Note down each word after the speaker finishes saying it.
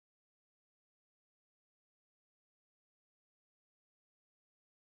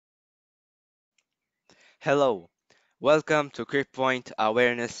Hello, welcome to Cryptpoint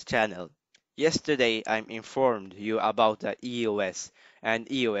Awareness Channel. Yesterday I'm informed you about the EOS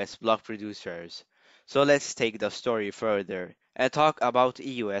and EOS block producers. So let's take the story further and talk about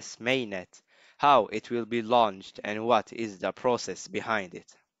EOS Mainnet, how it will be launched and what is the process behind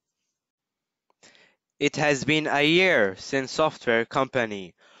it. It has been a year since software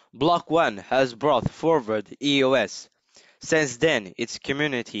company Block One has brought forward EOS. Since then, its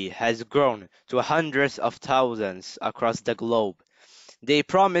community has grown to hundreds of thousands across the globe. They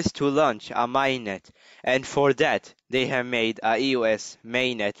promised to launch a mainnet, and for that, they have made a EOS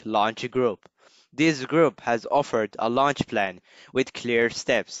mainnet launch group. This group has offered a launch plan with clear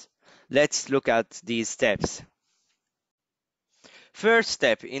steps. Let's look at these steps. First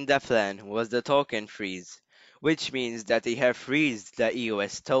step in the plan was the token freeze, which means that they have freezed the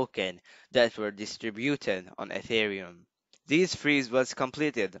EOS token that were distributed on Ethereum. This freeze was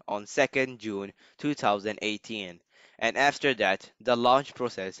completed on 2nd June 2018, and after that, the launch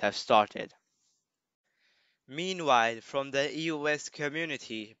process has started. Meanwhile, from the EOS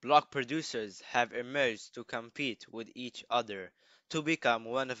community, block producers have emerged to compete with each other to become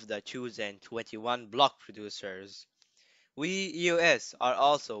one of the chosen 21 block producers. We EOS are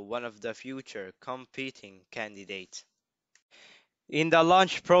also one of the future competing candidates. In the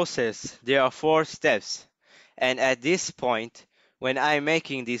launch process, there are 4 steps, and at this point, when I'm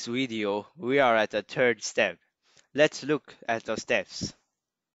making this video, we are at the 3rd step. Let's look at the steps.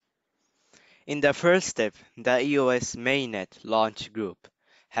 In the first step, the EOS Mainnet launch group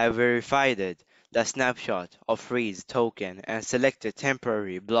have verified the snapshot of freeze token and selected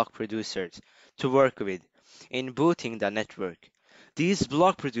temporary block producers to work with in booting the network. These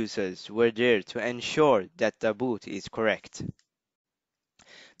block producers were there to ensure that the boot is correct.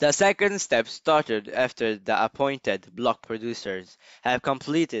 The second step started after the appointed block producers have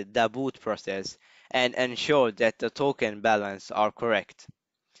completed the boot process and ensured that the token balance are correct.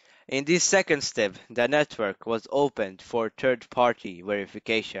 In this second step, the network was opened for third-party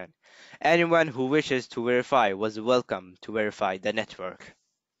verification. Anyone who wishes to verify was welcome to verify the network.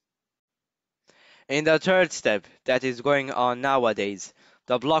 In the third step that is going on nowadays,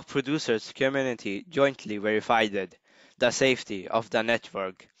 the block producers community jointly verified the safety of the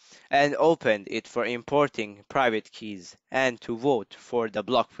network and opened it for importing private keys and to vote for the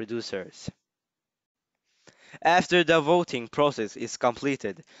block producers. After the voting process is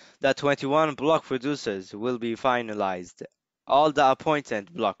completed, the 21 block producers will be finalized. All the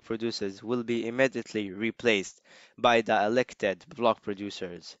appointed block producers will be immediately replaced by the elected block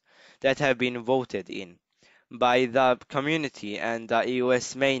producers that have been voted in by the community, and the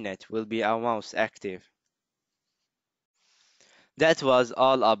EOS mainnet will be almost active. That was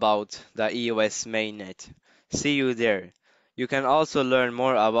all about the EOS mainnet. See you there. You can also learn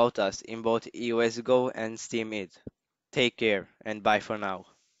more about us in both EOS Go and Steam It. Take care and bye for now.